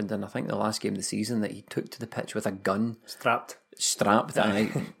that happened in, I think, the last game of the season that he took to the pitch with a gun. Strapped.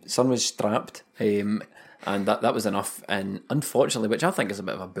 Son was strapped. And that was enough. And unfortunately, which I think is a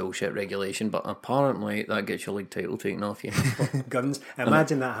bit of a bullshit regulation, but apparently that gets your league title taken off you. Guns.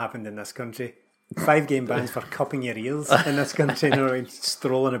 Imagine that happened in this country. 5-game bans for cupping your ears in this country,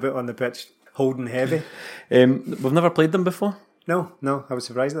 strolling about on the pitch, holding heavy. We've never played them before. No, I was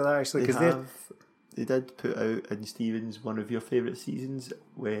surprised at that actually because they did put out in Stevens one of your favourite seasons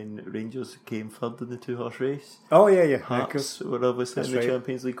when Rangers came third in the 2-horse race. Oh yeah. Hearts were obviously in the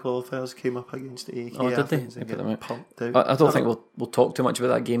Champions League qualifiers, came up against AEK. Oh, did they? Put them out. I don't think we'll talk too much about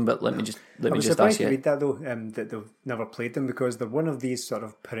that game, but let me just ask you. I was surprised to read that though, that they've never played them because they're one of these sort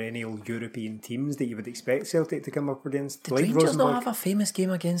of perennial European teams that you would expect Celtic to come up against. Did Rangers not have a famous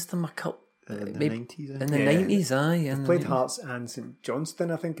game against them in the 90s? In the 90s, aye. They've played Hearts and St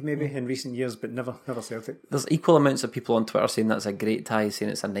Johnstone, I think, maybe in recent years, but never Celtic. There's equal amounts of people on Twitter saying that's a great tie,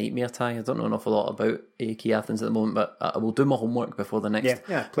 saying it's a nightmare tie. I don't know an awful lot about AEK Athens at the moment, but I will do my homework before the next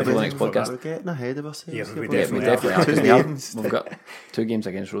podcast. We're getting ahead of ourselves. Yeah, we definitely are. We've got 2 games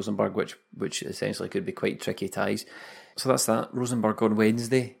against Rosenborg, which essentially could be quite tricky ties. So that's that. Rosenborg on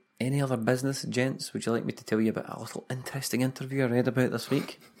Wednesday. Any other business, gents? Would you like me to tell you about a little interesting interview I read about this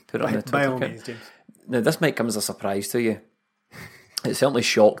week? Put it on the Twitter by all means, James. Now, this might come as a surprise to you. It certainly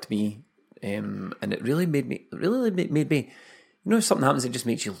shocked me, and it really made me You know, if something happens, it just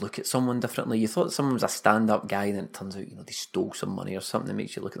makes you look at someone differently. You thought someone was a stand-up guy, and then it turns out, you know, they stole some money or something that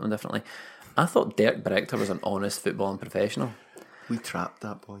makes you look at them differently. I thought Dirk Bregter was an honest footballing professional. We trapped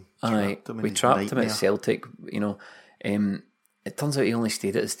that boy. We trapped him at Celtic. You know, it turns out he only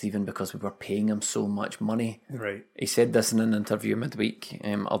stayed at Stephen because we were paying him so much money. Right. He said this in an interview midweek.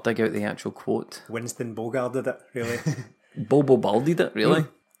 I'll dig out the actual quote. Winston Bogard did it, really. Bobo Ball did it, really?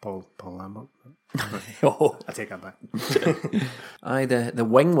 Paul Lambert. Oh. I take that back. Aye, the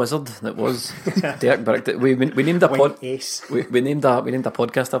wing wizard that was Dirk Bregter. We named a Ace. we named a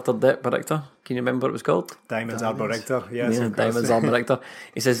podcast after Dirk Bregter. Can you remember what it was called? Diamonds Arbor Rector. Yes, Yeah, of course. Diamonds Arbor Rector.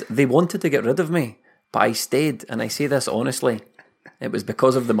 He says they wanted to get rid of me, but I stayed, and I say this honestly, it was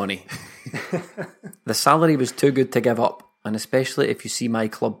because of the money. The salary was too good to give up, and especially if you see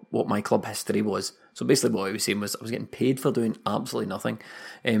what my club history was. So basically what he was saying was I was getting paid for doing absolutely nothing.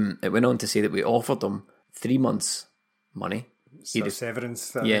 It went on to say that we offered him 3 months money. So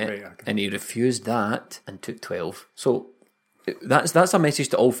severance. Yeah, Right, okay. and he refused that and took 12. So that's a message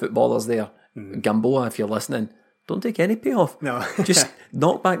to all footballers there. Gamboa, if you're listening, don't take any payoff. No. Just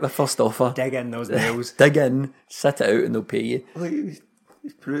knock back the first offer. Dig in those nails. Dig in, sit it out, and they'll pay you. Well, he's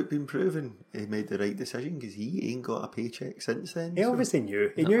been proven he made the right decision because he ain't got a paycheck since then. He so- obviously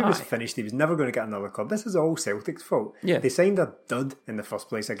knew. He knew he was finished. He was never going to get another club. This is all Celtic's fault. Yeah. They signed a dud in the first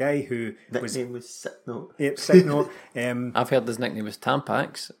place, a guy who was... Nickname was Sitnote. Yep, side note. I've heard his nickname was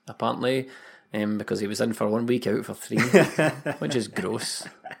Tampax, apparently, because he was in for 1 week, out for 3, which is gross.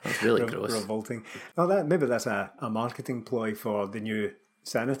 That's really gross. Revolting. Well, maybe that's a marketing ploy for the new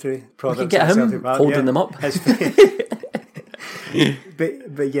sanitary products. We could get at him Celtic Park. holding them up.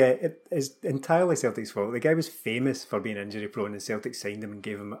 But yeah, it is entirely Celtic's fault. The guy was famous for being injury prone, and Celtic signed him and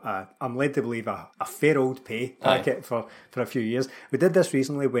gave him I'm led to believe a fair old pay packet for a few years. We did this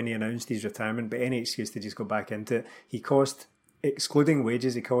recently when he announced his retirement, but any excuse to just go back into it. He cost, excluding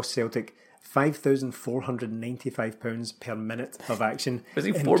wages, he cost Celtic £5,495 per minute of action. Was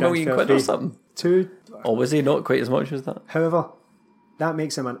he in 4 million transfer quid or fee. something? Or was he not quite as much as that? However, that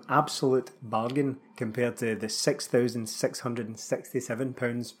makes him an absolute bargain compared to the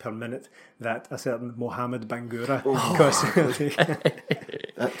 £6,667 per minute that a certain Mohamed Bangura cost.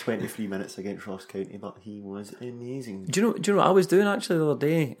 That 23 minutes against Ross County, but he was amazing. Do you know what I was doing actually the other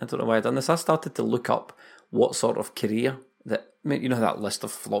day? I don't know why I done this. I started to look up what sort of career that, you know, that list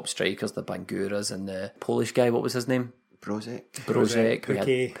of flop strikers, the Banguras and the Polish guy, what was his name? Brozek. We had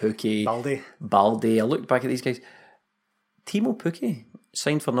Pukki, Baldi. I looked back at these guys. Timo Pukki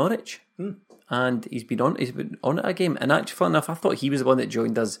signed for Norwich, and he's been on it a game. And actually, fun enough, I thought he was the one that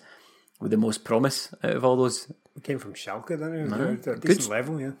joined us with the most promise out of all those. He came from Schalke, didn't he? No. Decent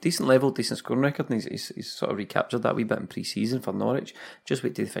level, yeah. Decent level, decent scoring record, and he's sort of recaptured that wee bit in pre-season for Norwich. Just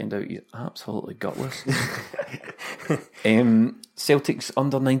wait till they find out he's absolutely gutless. Celtic's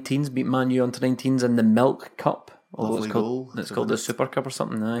under-19s beat Man U under-19s in the Milk Cup. Lovely goal. It's called the Super Cup or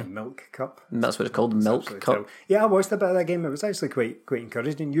something, aye. Milk Cup. That's what it's called, Milk Absolutely Cup. terrible. Yeah, I watched a bit of that game. It was actually quite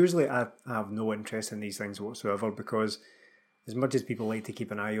encouraging. Usually I have no interest in these things whatsoever because as much as people like to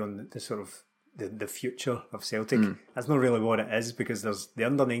keep an eye on the sort of the future of Celtic, that's not really what it is because there's the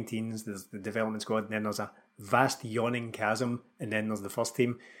under-19s, there's the development squad, and then there's a vast yawning chasm, and then there's the first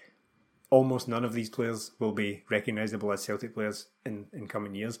team. Almost none of these players will be recognisable as Celtic players in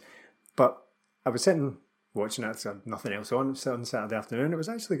coming years. But I was sitting watching it, so nothing else on Saturday afternoon. It was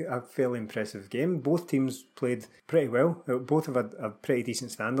actually a fairly impressive game. Both teams played pretty well. Both have had a pretty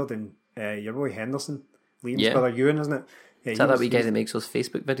decent standard. And your boy Henderson, Liam's brother Ewan, isn't it? Yeah, Is that wee guy that makes those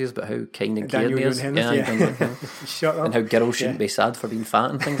Facebook videos about how kind and caring Daniel he is? Ewan Henderson, yeah. Shut up. And how girls shouldn't be sad for being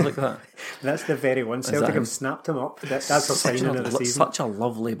fat and things like that. That's the very one. Celtic him? have snapped him up. That's a signing of the season. Such a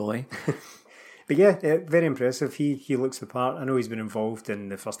lovely boy. But yeah, very impressive. He looks the part. I know he's been involved in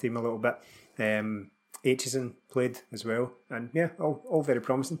the first team a little bit. Aitchison played as well. And yeah, all very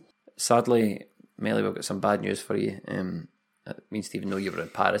promising. Sadly, Melly, we've got some bad news for you. Me and Stephen know you were in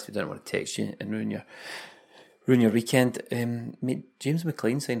Paris. We didn't want to text you and ruin your weekend. Mate, James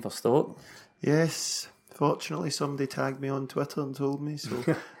McLean signed for Stoke. Yes, fortunately somebody tagged me on Twitter and told me so.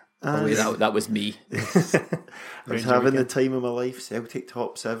 Oh, wait, that was me. I was having the time of my life. Celtic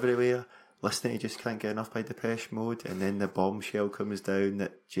tops everywhere. Listening to Just Can't Get Enough by Depeche Mode, and then the bombshell comes down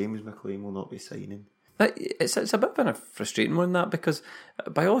that James McLean will not be signing. It's a bit of a frustrating one, that, because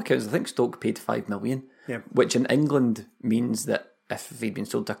by all accounts I think Stoke paid $5 million, which in England means that if he'd been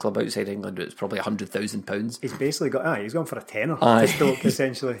sold to a club outside England, it's probably £100,000. He's basically he's gone for a tenner to Stoke,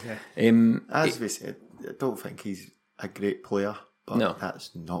 essentially. Yeah. As we said, I don't think he's a great player, but No.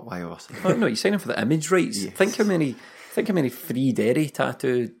 that's not why I was saying. Oh, no, you're signing for the image rights. Yes. Think how many free Derry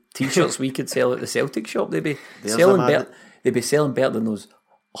tattoo T-shirts we could sell at the Celtic shop. They'd be There's selling a man better. they'd be selling better than those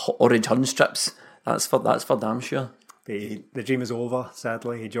orange Hun strips. That's for damn sure. The dream is over,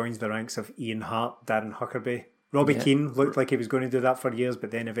 sadly. He joins the ranks of Ian Hart, Darren Huckerby. Robbie Keane looked like he was going to do that for years,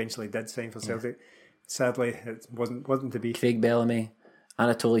 but then eventually did sign for Celtic. Sadly, it wasn't to be. Craig Bellamy,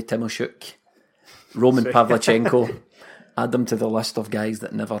 Anatoly Timoshuk, Roman Pavlyuchenko. Add them to the list of guys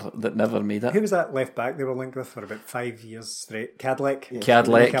that never made it. Who was that left back they were linked with for about 5 years straight? Cadleck?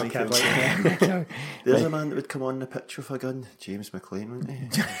 Cadleck. There's a man that would come on the pitch with a gun. James McLean, wouldn't he?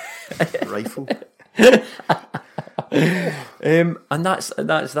 Rifle. And that's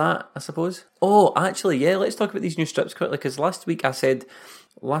that, I suppose. Oh, actually, yeah, let's talk about these new strips quickly, because last week I did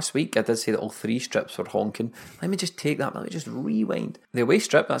say that all 3 strips were honking. Let me just take that, let me just rewind. The away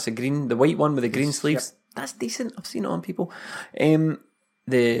strip, that's the white one with the green sleeves. Yep. That's decent. I've seen it on people.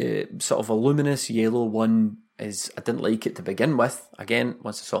 The sort of voluminous yellow one I didn't like it to begin with. Again,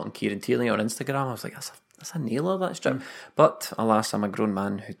 once I saw it on Kieran Tierney on Instagram, I was like, that's a nailer, that strip. But alas, I'm a grown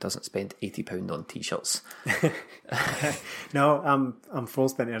man who doesn't spend £80 on t-shirts. No, I'm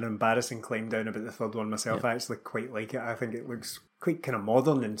forced into an embarrassing climb down about the third one myself. I actually quite like it. I think it looks quite kind of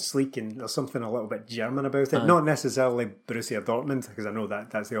modern and sleek, and there's something a little bit German about it. Not necessarily Borussia Dortmund, because I know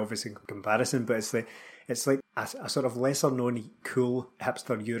that's the obvious comparison, but it's like a sort of lesser known cool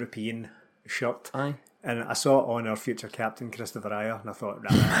hipster European shirt. Aye. And I saw it on our future captain, Christopher Ayer, and I thought,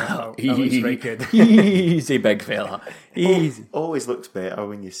 that looks right good. Easy, big fella. Easy. Always looks better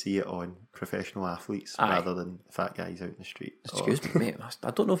when you see it on professional athletes rather than fat guys out in the street. Excuse me, mate. I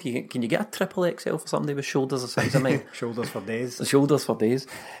don't know if can you get a triple XL for somebody with shoulders the size of mine? Shoulders for days. Shoulders for days.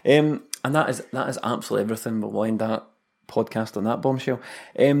 And that is absolutely everything. We'll wind that podcast on that bombshell.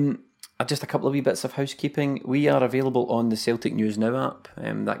 Just a couple of wee bits of housekeeping. We are available on the Celtic News Now app.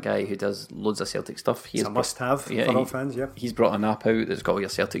 That guy who does loads of Celtic stuff. It's a must-have for all fans, yeah. He's brought an app out that's got all your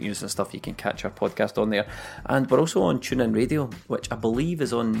Celtic news and stuff. You can catch our podcast on there. And we're also on TuneIn Radio, which I believe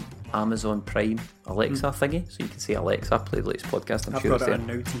is on Amazon Prime Alexa thingy. So you can say, Alexa, play the latest podcast. I've got it on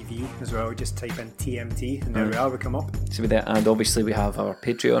Now TV as well. Just type in TMT and there we are, we come up. So with that, and obviously we have our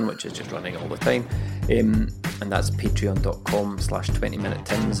Patreon, which is just running all the time. And that's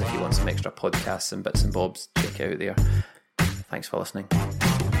patreon.com/20minutetims if you want some extra podcasts and bits and bobs. Check it out there. Thanks for listening.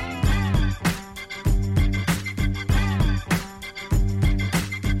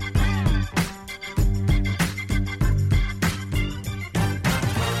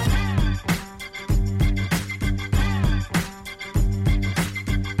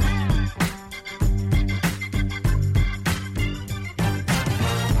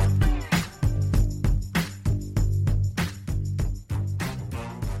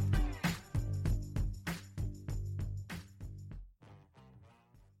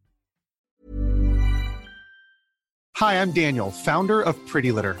 Hi, I'm Daniel, founder of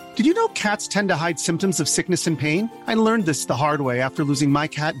Pretty Litter. Did you know cats tend to hide symptoms of sickness and pain? I learned this the hard way after losing my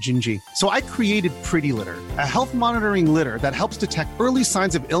cat, Gingy. So I created Pretty Litter, a health monitoring litter that helps detect early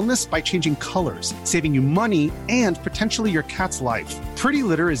signs of illness by changing colors, saving you money and potentially your cat's life. Pretty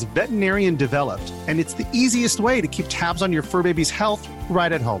Litter is veterinarian developed, and it's the easiest way to keep tabs on your fur baby's health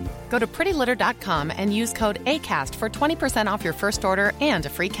right at home. Go to prettylitter.com and use code ACAST for 20% off your first order and a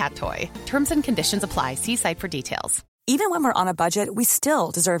free cat toy. Terms and conditions apply. See site for details. Even when we're on a budget, we still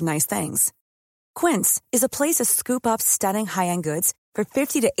deserve nice things. Quince is a place to scoop up stunning high-end goods for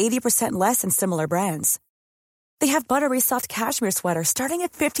 50 to 80% less than similar brands. They have buttery soft cashmere sweaters starting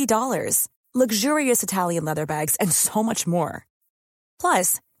at $50, luxurious Italian leather bags, and so much more.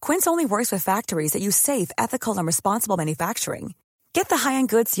 Plus, Quince only works with factories that use safe, ethical, and responsible manufacturing. Get the high-end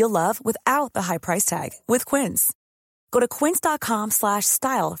goods you'll love without the high price tag with Quince. Go to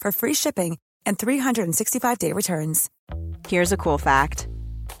quince.com/style for free shipping and 365-day returns. Here's a cool fact.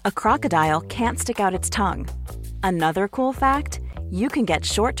 A crocodile can't stick out its tongue. Another cool fact, you can get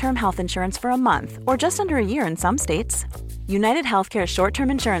short-term health insurance for a month or just under a year in some states. United Healthcare short-term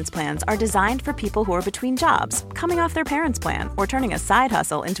insurance plans are designed for people who are between jobs, coming off their parents' plan, or turning a side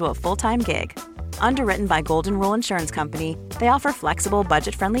hustle into a full-time gig. Underwritten by Golden Rule Insurance Company, they offer flexible,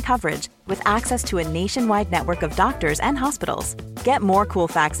 budget-friendly coverage with access to a nationwide network of doctors and hospitals. Get more cool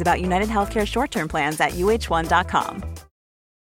facts about United Healthcare short-term plans at uh1.com.